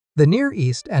The Near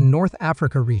East and North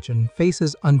Africa region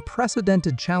faces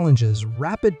unprecedented challenges: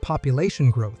 rapid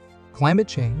population growth, climate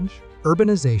change,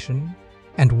 urbanization,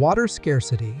 and water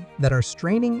scarcity that are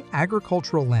straining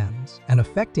agricultural lands and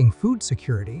affecting food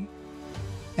security.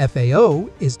 FAO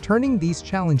is turning these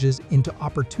challenges into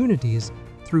opportunities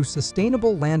through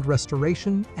sustainable land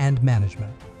restoration and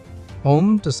management.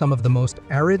 Home to some of the most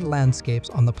arid landscapes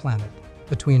on the planet,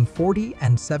 between 40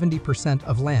 and 70%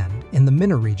 of land in the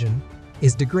MENA region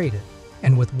is degraded,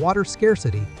 and with water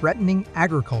scarcity threatening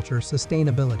agriculture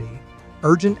sustainability,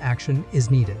 urgent action is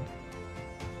needed.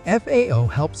 FAO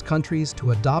helps countries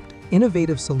to adopt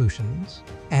innovative solutions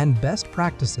and best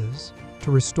practices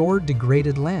to restore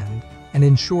degraded land and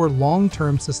ensure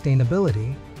long-term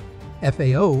sustainability.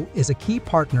 FAO is a key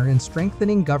partner in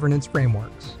strengthening governance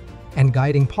frameworks and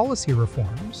guiding policy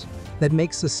reforms that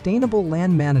make sustainable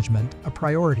land management a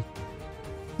priority.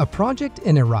 A project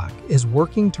in Iraq is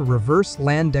working to reverse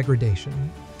land degradation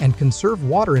and conserve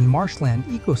water in marshland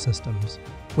ecosystems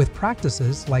with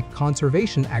practices like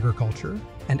conservation agriculture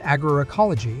and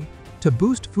agroecology to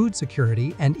boost food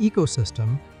security and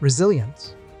ecosystem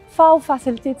resilience. FAO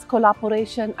facilitates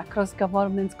collaboration across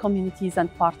governments, communities,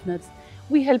 and partners.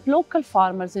 We help local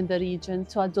farmers in the region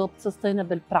to adopt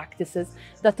sustainable practices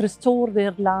that restore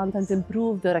their land and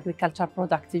improve their agricultural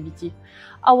productivity.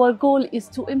 Our goal is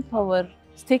to empower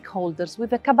stakeholders with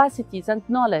the capacities and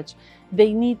knowledge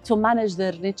they need to manage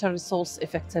their natural resource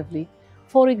effectively.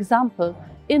 For example,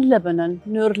 in Lebanon,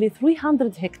 nearly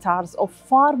 300 hectares of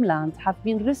farmland have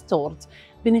been restored,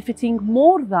 benefiting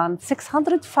more than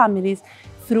 600 families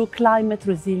through climate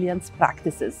resilience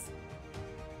practices.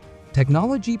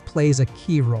 Technology plays a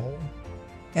key role.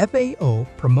 FAO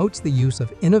promotes the use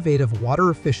of innovative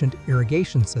water-efficient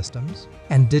irrigation systems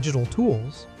and digital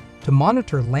tools to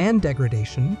monitor land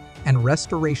degradation and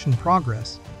restoration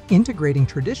progress, integrating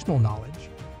traditional knowledge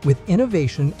with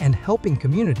innovation and helping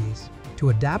communities to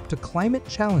adapt to climate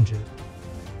challenges.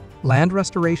 Land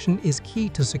restoration is key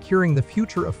to securing the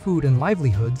future of food and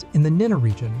livelihoods in the MENA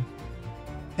region.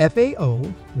 FAO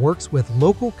works with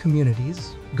local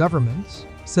communities, governments,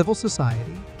 civil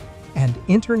society, and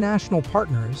international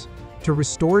partners to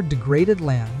restore degraded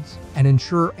lands and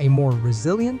ensure a more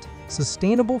resilient,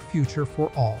 sustainable future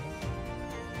for all.